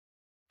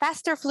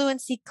Faster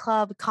Fluency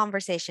Club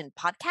Conversation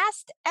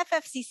Podcast,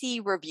 FFCC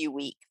Review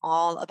Week,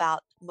 all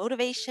about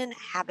motivation,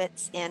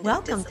 habits, and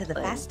Welcome discipline. to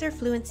the Faster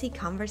Fluency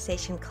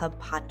Conversation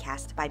Club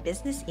podcast by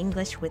Business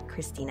English with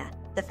Christina.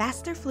 The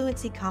Faster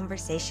Fluency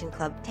Conversation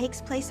Club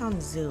takes place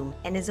on Zoom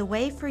and is a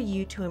way for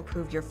you to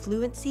improve your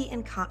fluency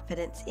and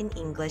confidence in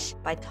English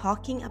by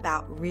talking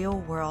about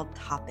real-world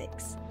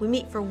topics. We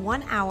meet for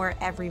 1 hour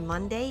every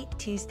Monday,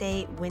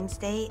 Tuesday,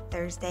 Wednesday,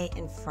 Thursday,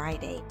 and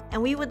Friday,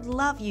 and we would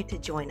love you to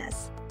join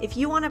us. If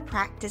you want to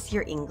practice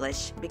your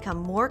English, become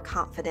more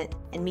confident,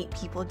 and meet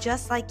people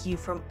just like you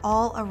from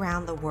all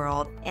around the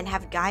world, and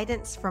have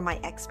guidance from my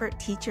expert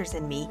teachers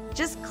and me,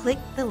 just click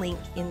the link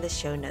in the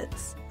show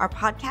notes. Our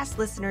podcast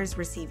listeners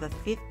receive a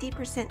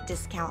 50%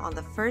 discount on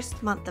the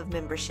first month of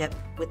membership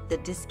with the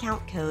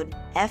discount code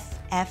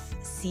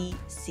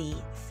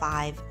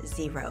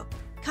FFCC50.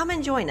 Come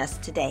and join us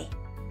today.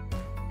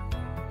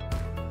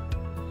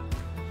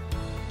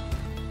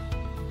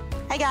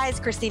 Hi guys,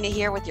 Christina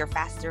here with your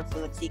Faster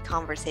Fluency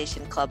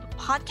Conversation Club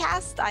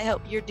podcast. I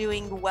hope you're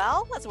doing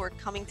well as we're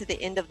coming to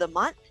the end of the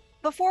month.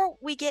 Before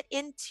we get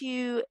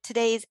into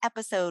today's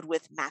episode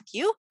with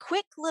Matthew,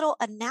 quick little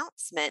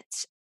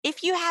announcement.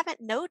 If you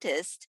haven't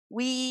noticed,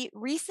 we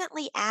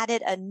recently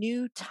added a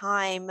new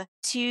time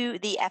to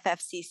the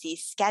FFCC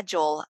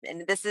schedule.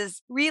 And this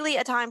is really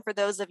a time for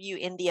those of you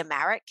in the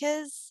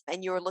Americas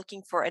and you're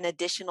looking for an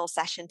additional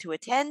session to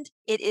attend.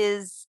 It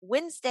is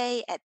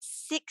Wednesday at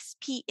 6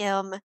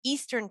 p.m.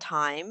 Eastern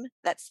Time.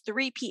 That's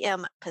 3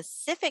 p.m.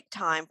 Pacific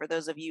Time for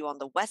those of you on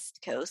the West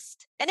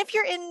Coast. And if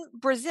you're in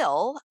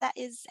Brazil, that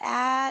is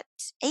at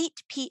 8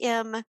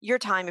 p.m. your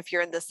time if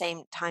you're in the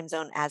same time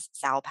zone as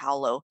Sao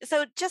Paulo.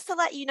 So just to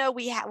let you know,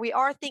 we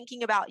are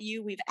thinking about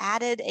you. We've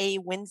added a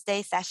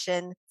Wednesday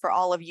session for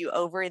all of you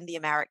over in the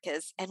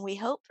Americas, and we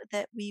hope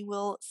that we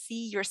will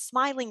see your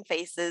smiling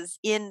faces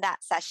in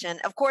that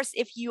session. Of course,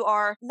 if you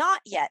are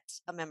not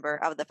yet a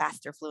member of the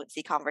Faster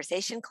Fluency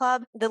Conversation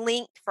Club, the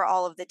link for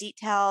all of the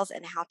details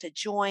and how to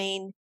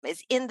join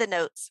is in the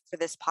notes for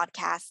this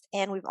podcast.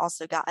 And we've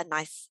also got a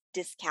nice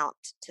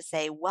discount to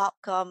say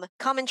welcome,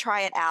 come and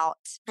try it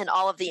out. And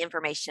all of the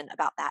information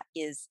about that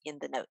is in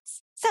the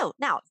notes. So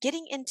now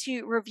getting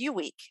into review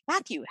week.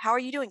 Matthew, how are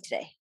you doing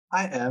today?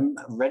 I am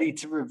ready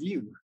to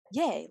review.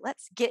 Yay,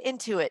 let's get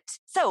into it.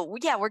 So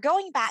yeah, we're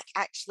going back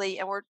actually,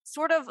 and we're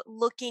sort of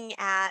looking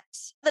at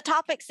the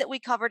topics that we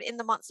covered in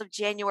the months of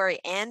January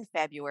and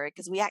February,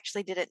 because we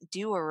actually didn't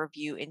do a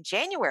review in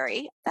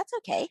January. That's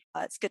okay.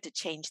 It's good to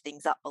change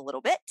things up a little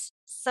bit.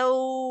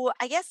 So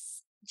I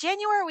guess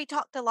January we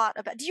talked a lot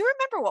about, do you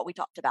remember what we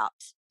talked about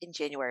in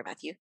January,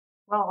 Matthew?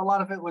 Well, a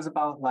lot of it was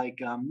about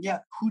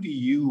who do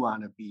you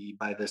want to be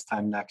by this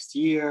time next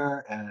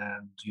year?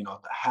 And, the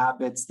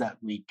habits that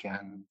we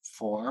can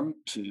form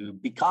to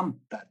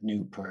become that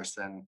new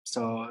person.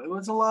 So it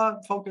was a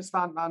lot focused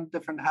on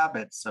different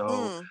habits.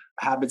 So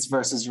habits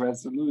versus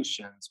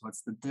resolutions.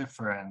 What's the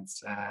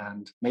difference?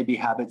 And maybe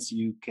habits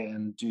you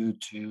can do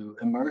to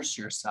immerse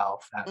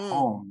yourself at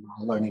home,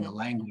 learning a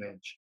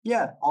language.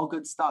 Yeah, all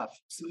good stuff.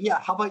 So yeah,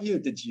 how about you?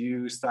 Did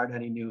you start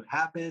any new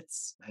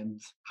habits?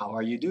 And how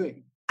are you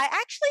doing? I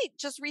actually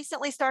just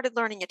recently started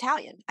learning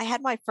Italian. I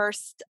had my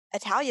first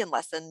Italian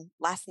lesson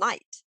last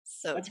night.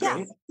 So That's yeah,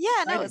 great.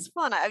 no, it's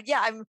fun.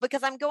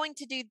 Because I'm going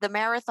to do the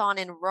marathon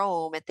in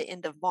Rome at the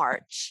end of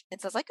March.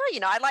 And so it's like,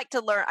 I like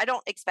to learn. I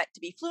don't expect to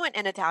be fluent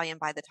in Italian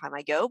by the time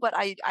I go, but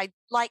I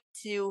like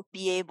to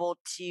be able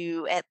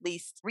to at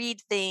least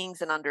read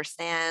things and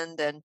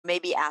understand and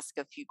maybe ask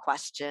a few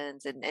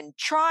questions and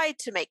try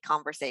to make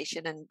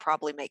conversation and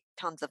probably make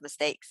tons of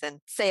mistakes and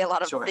say a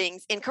lot of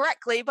things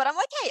incorrectly. But I'm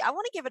like, hey, I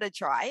want to give it a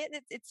try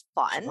and it's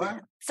fun.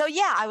 Sure. So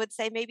yeah, I would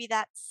say maybe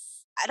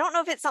I don't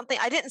know if it's something,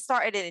 I didn't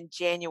start it in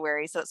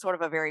January, so it's sort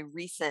of a very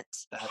recent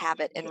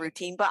habit and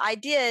routine, but I'm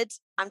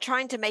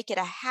trying to make it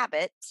a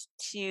habit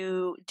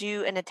to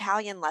do an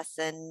Italian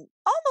lesson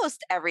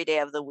almost every day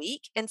of the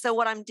week. And so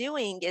what I'm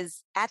doing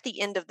is at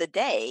the end of the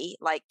day,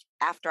 like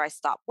after I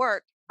stop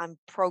work, I'm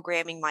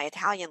programming my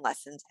Italian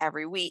lessons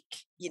every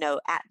week,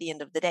 at the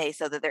end of the day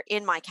so that they're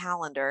in my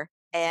calendar.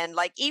 And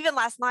like even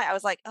last night, I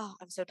was like, oh,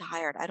 I'm so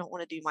tired. I don't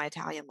want to do my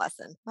Italian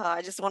lesson.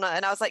 I just want to.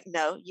 And I was like,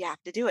 no, you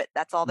have to do it.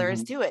 That's all there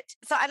is to it.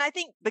 So, and I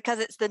think because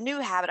it's the new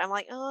habit, I'm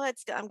like,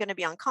 I'm going to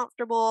be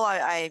uncomfortable.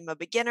 I'm a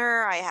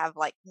beginner. I have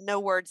like no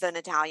words in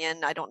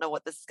Italian. I don't know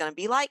what this is going to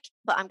be like,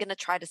 but I'm going to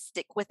try to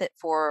stick with it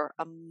for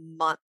a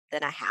month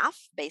and a half,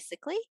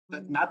 basically.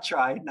 But not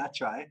try. No,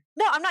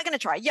 I'm not going to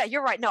try. Yeah,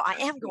 you're right. No, I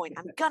am going.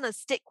 I'm going to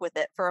stick with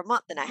it for a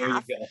month and a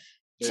half.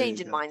 Change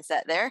in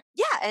mindset there.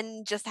 Yeah,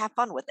 and just have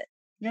fun with it.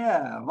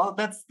 Yeah, well,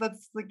 that's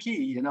the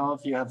key.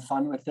 If you have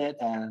fun with it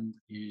and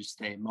you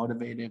stay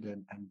motivated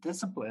and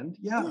disciplined,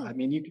 I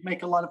mean, you can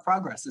make a lot of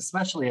progress,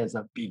 especially as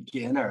a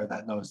beginner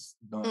that knows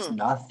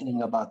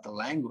nothing about the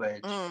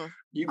language.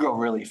 you grow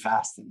really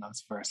fast in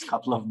those first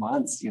couple of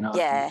months,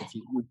 Yeah. if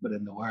you put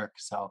in the work.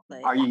 So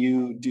But are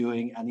you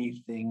doing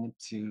anything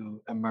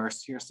to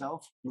immerse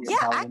yourself in the yeah,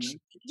 Italian actually,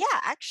 language? yeah,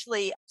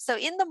 actually. So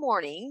in the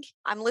morning,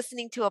 I'm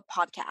listening to a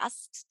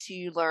podcast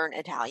to learn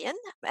Italian.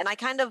 And I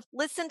kind of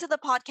listen to the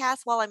podcast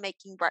while I'm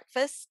making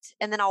breakfast.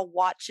 And then I'll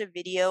watch a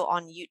video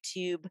on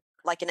YouTube,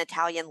 like an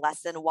Italian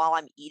lesson while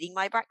I'm eating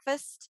my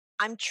breakfast.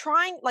 I'm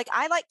trying, like,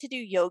 I like to do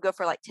yoga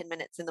for like 10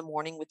 minutes in the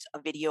morning with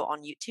a video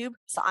on YouTube.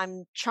 So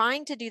I'm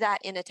trying to do that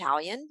in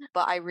Italian,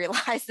 but I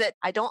realize that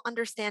I don't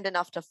understand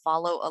enough to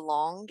follow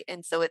along.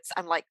 And so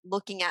I'm like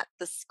looking at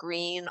the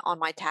screen on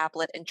my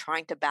tablet and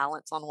trying to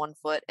balance on one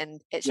foot.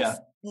 And it's Yeah.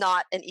 just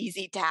not an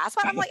easy task.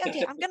 But I'm like,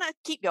 okay, I'm going to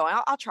keep going.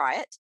 I'll try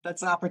it.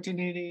 That's an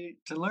opportunity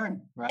to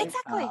learn, right?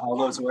 Exactly. All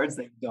Yeah. those words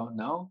that you don't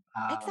know.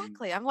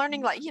 Exactly. I'm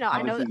learning, like,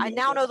 Obviously I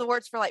now yoga. know the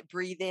words for like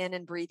breathe in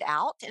and breathe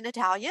out in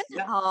Italian.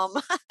 Yeah.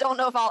 Don't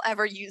know if I'll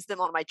ever use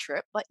them on my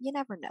trip, but you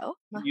never know.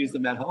 Use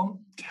them at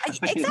home.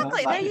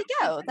 Exactly. There you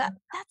go.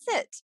 That's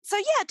it. So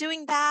yeah,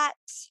 doing that.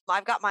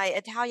 I've got my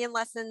Italian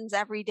lessons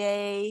every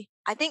day.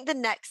 I think the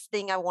next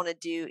thing I want to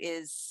do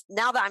is,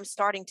 now that I'm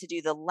starting to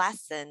do the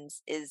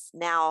lessons, is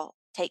now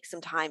take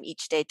some time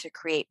each day to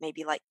create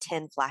maybe like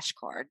 10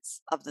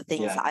 flashcards of the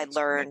things Yeah, that I that's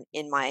great. learn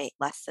in my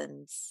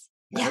lessons.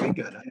 Very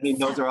good. I mean,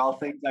 those So- are all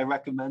things I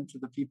recommend to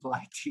the people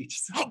I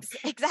teach. So,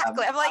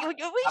 Exactly. I'm like,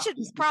 we should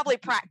probably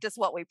practice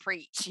what we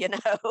preach,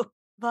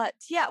 But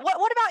yeah,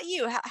 what about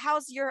you?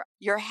 How's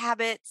your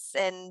habits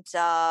and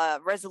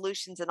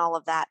resolutions and all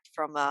of that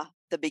from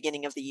the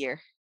beginning of the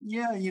year?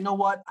 yeah, you know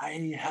what?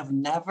 I have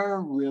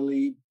never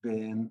really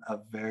been a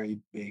very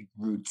big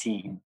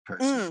routine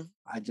person.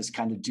 I just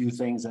kind of do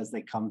things as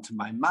they come to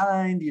my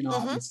mind. Mm-hmm.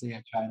 Obviously,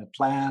 I try to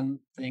plan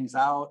things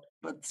out.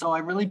 But so I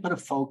really put a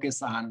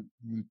focus on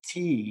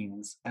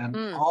routines. And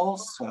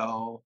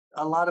also,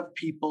 a lot of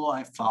people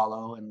I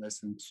follow and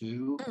listen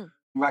to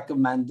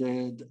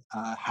recommended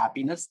a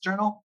happiness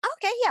journal.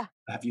 Okay, yeah.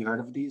 Have you heard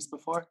of these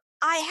before?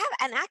 I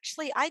have, and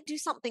actually, I do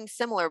something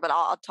similar, but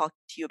I'll talk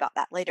to you about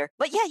that later.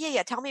 But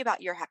yeah. Tell me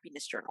about your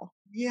happiness journal.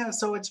 Yeah,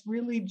 so it's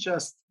really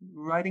just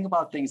writing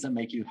about things that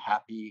make you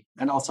happy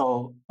and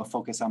also a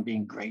focus on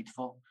being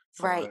grateful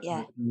for Right,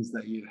 yeah. the things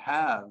that you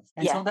have.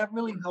 And Yeah. so that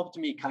really helped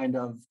me kind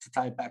of to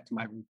tie it back to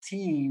my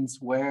routines,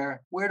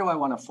 where do I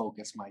want to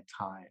focus my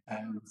time?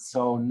 And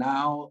so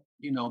now,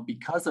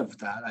 because of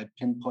that, I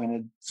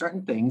pinpointed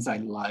certain things I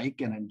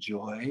like and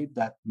enjoy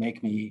that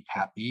make me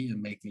happy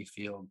and make me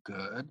feel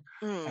good.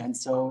 And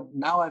so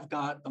now I've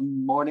got a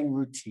morning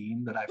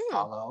routine that I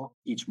follow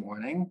each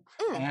morning.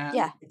 And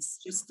Yeah. it's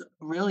just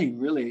really,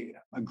 really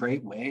a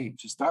great way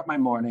to start my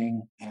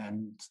morning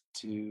and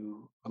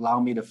to allow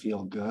me to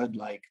feel good,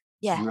 like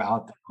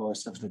throughout the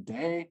course of the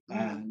day.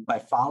 And by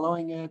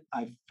following it,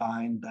 I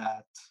find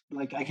that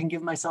like I can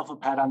give myself a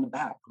pat on the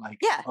back. Like,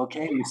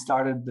 okay, you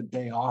started the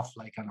day off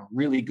like on a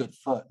really good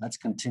foot. Let's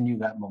continue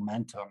that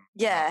momentum.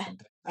 Yeah.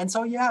 And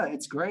so, yeah,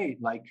 it's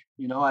great. Like,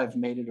 I've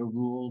made it a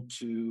rule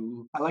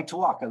I like to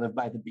walk. I live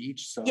by the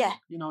beach. So,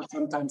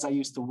 sometimes I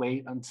used to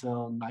wait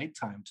until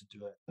nighttime to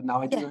do it. But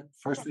now I do it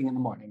first thing in the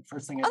morning.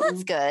 First thing I do.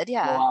 That's good.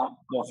 Yeah. Go out,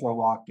 go for a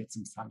walk, get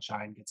some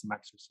sunshine, get some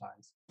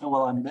exercise. And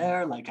while I'm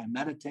there, like I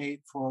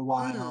meditate for a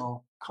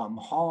while, come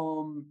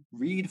home,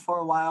 read for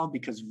a while,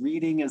 because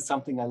reading is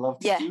something I love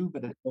to do,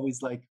 but it's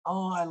always like,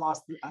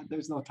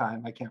 there's no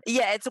time. I can't.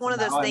 Yeah, it's one of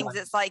those things.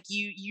 It's like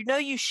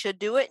you should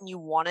do it and you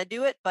want to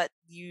do it, but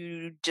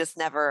you just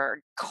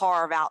never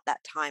carve out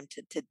that time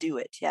to do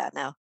it. Yeah,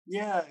 no.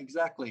 Yeah,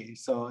 exactly.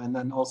 So, and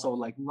then also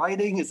like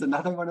writing is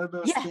another one of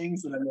those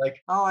things that I'm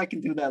like, I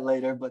can do that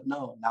later. But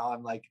no, now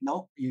I'm like,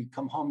 nope, you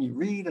come home, you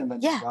read, and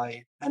then you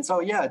write. And so,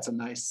 yeah, it's a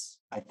nice,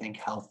 I think,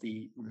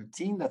 healthy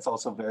routine that's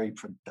also very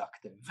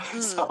productive.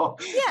 So,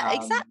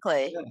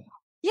 exactly. Yeah.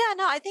 Yeah,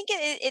 no, I think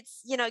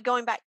it's,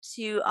 going back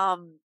to,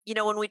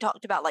 when we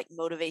talked about like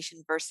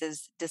motivation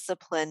versus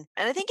discipline.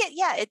 And I think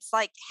it's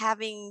like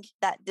having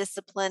that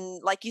discipline,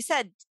 like you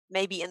said,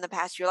 maybe in the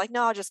past, you're like,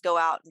 no, I'll just go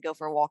out and go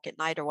for a walk at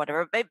night or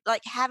whatever. But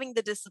like having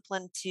the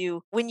discipline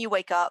to, when you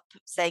wake up,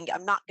 saying,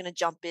 I'm not going to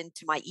jump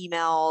into my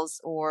emails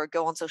or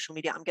go on social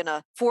media. I'm going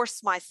to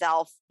force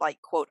myself,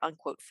 like quote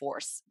unquote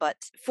force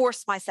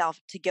myself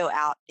to go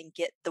out and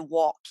get the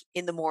walk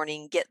in the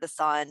morning, get the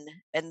sun,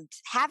 and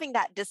having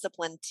that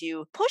discipline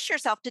to push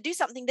yourself to do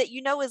something that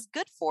you know is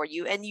good for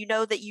you and you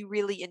know that you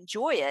really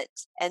enjoy it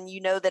and you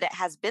know that it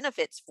has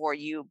benefits for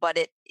you. But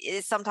it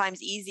is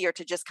sometimes easier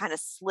to just kind of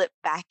slip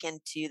back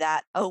into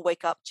that,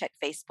 wake up, check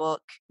Facebook,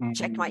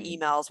 check my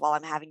emails while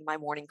I'm having my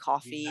morning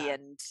coffee.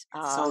 And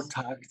it's so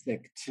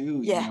toxic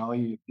too.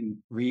 You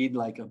can read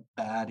like a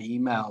bad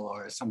email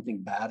or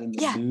something bad in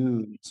the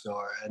news,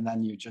 and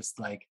then you're just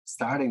like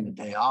starting the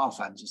day off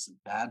on just a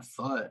bad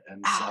foot.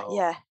 And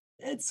so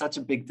it's such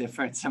a big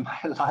difference in my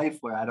life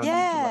where I don't need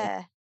to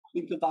like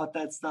think about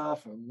that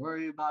stuff or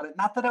worry about it.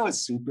 Not that I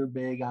was super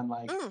big on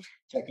like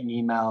checking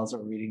emails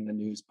or reading the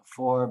news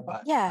before,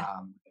 but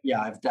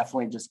yeah, I've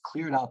definitely just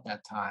cleared out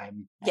that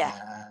time.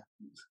 Yeah.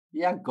 And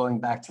yeah, going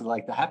back to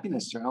like the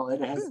happiness journal,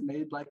 it has Mm.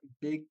 made like a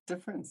big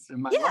difference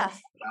in my Yeah.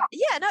 life.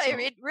 Yeah, no, So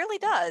it really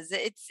does.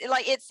 It's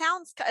like it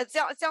sounds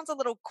a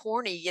little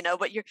corny,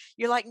 but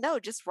you're like, no,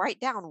 just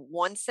write down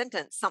one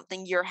sentence,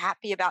 something you're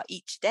happy about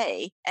each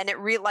day, and it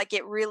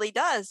really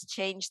does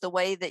change the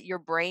way that your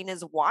brain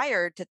is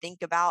wired to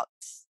think about.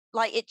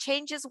 Like it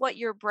changes what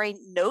your brain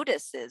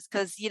notices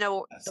because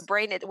the yes.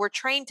 brain we're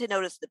trained to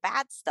notice the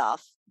bad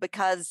stuff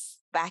because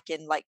back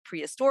in like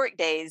prehistoric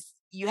days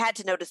you had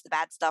to notice the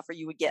bad stuff or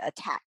you would get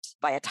attacked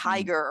by a Mm,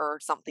 tiger or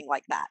something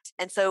like that.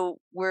 And so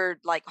we're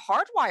like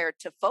hardwired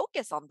to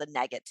focus on the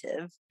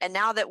negative. And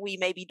now that we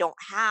maybe don't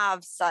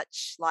have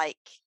such like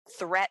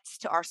threats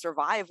to our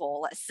survival,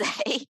 let's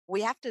say,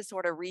 we have to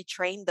sort of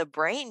retrain the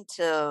brain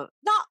to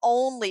not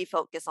only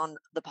focus on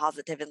the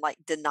positive and like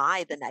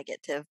deny the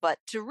negative, but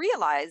to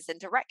realize and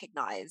to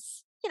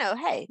recognize,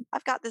 hey,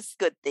 I've got this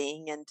good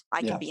thing and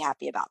I can be yes.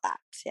 happy about that.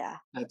 Yeah.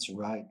 That's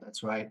right.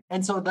 That's right.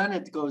 And so then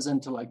it goes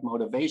into like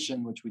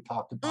motivation, which we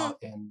talked Mm, about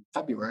in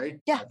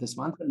February yeah. this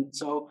month. And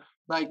so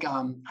like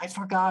I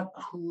forgot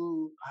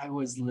who I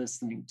was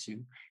listening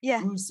to.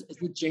 Yeah. Is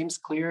it James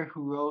Clear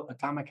who wrote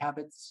Atomic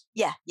Habits?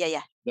 Yeah. Yeah.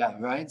 Yeah. Yeah,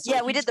 right. So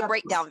Yeah. We he's did the got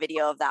breakdown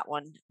video of that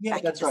one yeah, back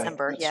in that's right.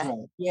 December. That's Yeah. right.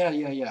 Yeah,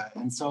 yeah, yeah.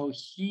 And so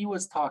he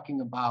was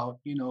talking about,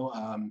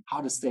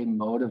 how to stay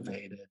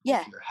motivated with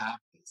Yeah. your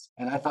habits.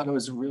 And I thought it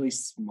was really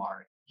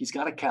smart. He's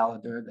got a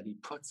calendar that he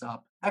puts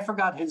up. I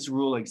forgot his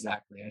rule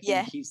exactly. I think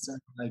Yeah. he said,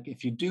 like,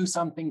 if you do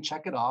something,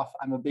 check it off.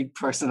 I'm a big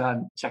person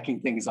on checking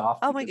things off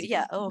Oh my because God. it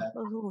Yeah. gives me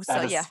that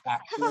So yeah.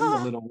 satisfaction,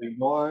 a little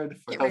reward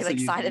for Get those really of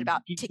you excited who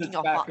about keep this ticking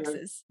off tracker.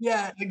 boxes.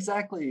 Yeah,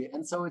 exactly.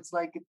 And so it's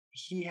like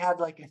he had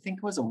like, I think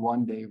it was a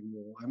 1 day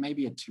rule or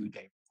maybe a 2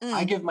 day.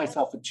 I Mm, give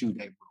myself a 2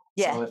 day rule.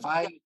 yeah. So if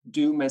I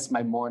do miss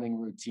my morning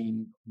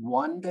routine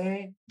 1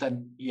 day,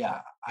 then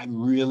yeah, I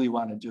really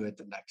want to do it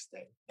the next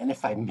day. And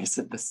if I miss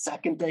it the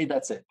second day,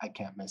 that's it. I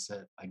can't miss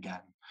it again.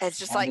 It's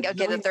just And like, it's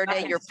okay, the really third day,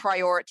 your nice.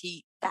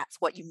 priority, that's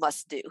what you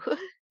must do.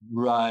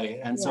 Right.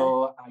 And Yeah.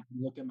 so I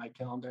can look at my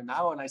calendar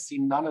now and I see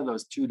none of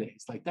those 2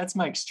 days. Like that's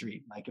my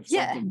extreme. Like if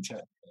Yeah. something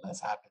terrible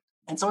has happened.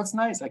 And so it's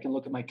nice. I can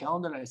look at my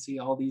calendar and I see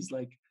all these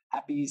like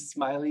happy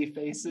smiley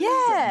faces. And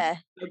Yeah.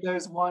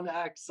 there's one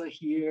X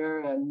here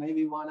and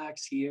maybe one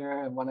X here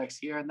and one X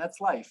here. And that's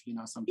life.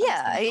 Sometimes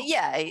Yeah. things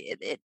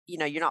don't.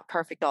 Yeah. You're not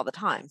perfect all the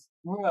time.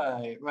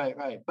 Right, right,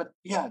 right. But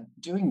yeah,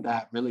 doing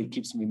that really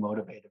keeps me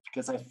motivated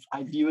because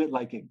I view it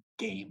like a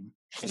game.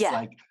 It's Yeah.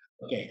 like,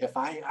 okay, if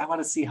I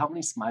want to see how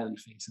many smiley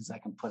faces I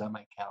can put on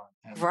my calendar.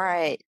 And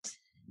Right.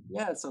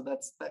 yeah, so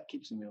that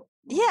keeps me Yeah.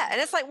 motivated.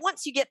 And it's like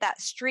once you get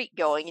that streak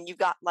going and you've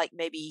got like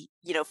maybe,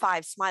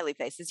 5 smiley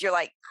faces, you're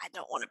like, I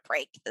don't want to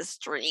break the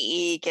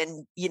streak.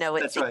 And,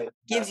 That's it right.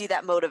 gives you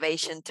that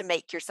motivation to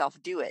make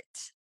yourself do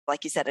it.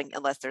 Like you said,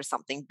 unless there's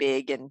something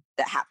big and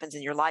that happens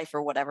in your life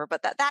or whatever,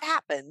 but that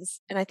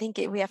happens. And I think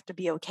we have to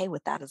be okay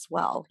with that as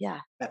well.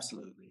 Yeah.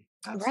 Absolutely.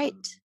 Right.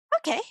 Absolutely.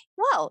 Okay.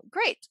 Well,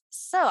 great.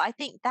 So I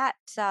think that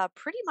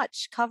pretty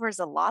much covers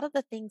a lot of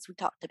the things we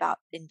talked about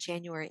in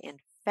January and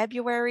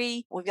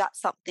February. We've got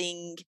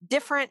something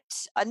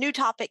different, a new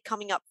topic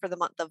coming up for the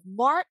month of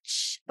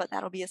March, but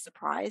that'll be a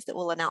surprise that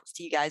we'll announce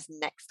to you guys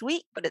next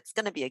week. But it's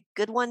going to be a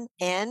good one,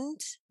 and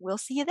we'll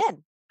see you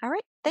then. All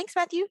right. Thanks,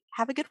 Matthew.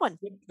 Have a good one.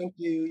 Thank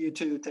you. You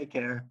too. Take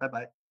care.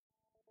 Bye-bye.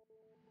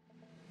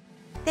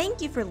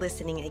 Thank you for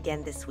listening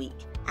again this week.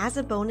 As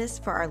a bonus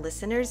for our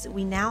listeners,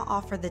 we now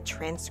offer the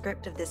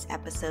transcript of this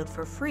episode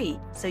for free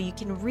so you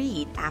can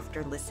read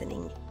after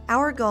listening.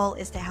 Our goal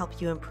is to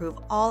help you improve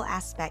all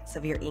aspects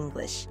of your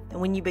English.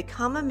 And when you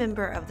become a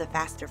member of the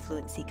Faster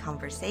Fluency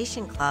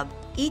Conversation Club,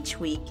 each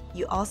week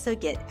you also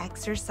get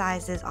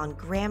exercises on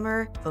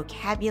grammar,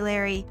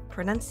 vocabulary,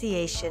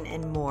 pronunciation,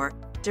 and more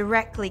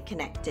directly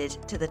connected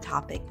to the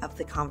topic of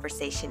the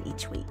conversation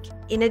each week.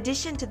 In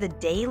addition to the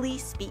daily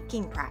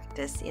speaking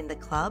practice in the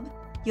club,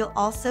 you'll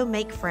also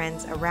make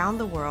friends around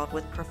the world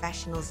with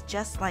professionals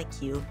just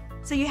like you,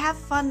 so you have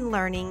fun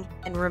learning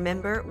and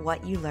remember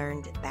what you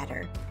learned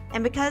better.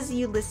 And because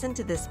you listen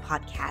to this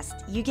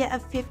podcast, you get a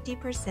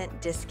 50%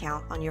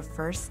 discount on your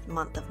first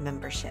month of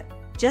membership.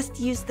 Just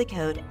use the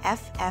code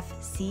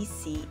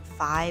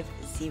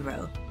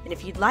FFCC50. And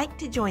if you'd like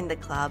to join the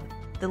club,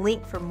 the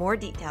link for more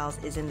details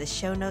is in the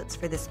show notes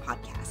for this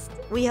podcast.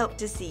 We hope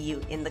to see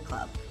you in the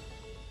club.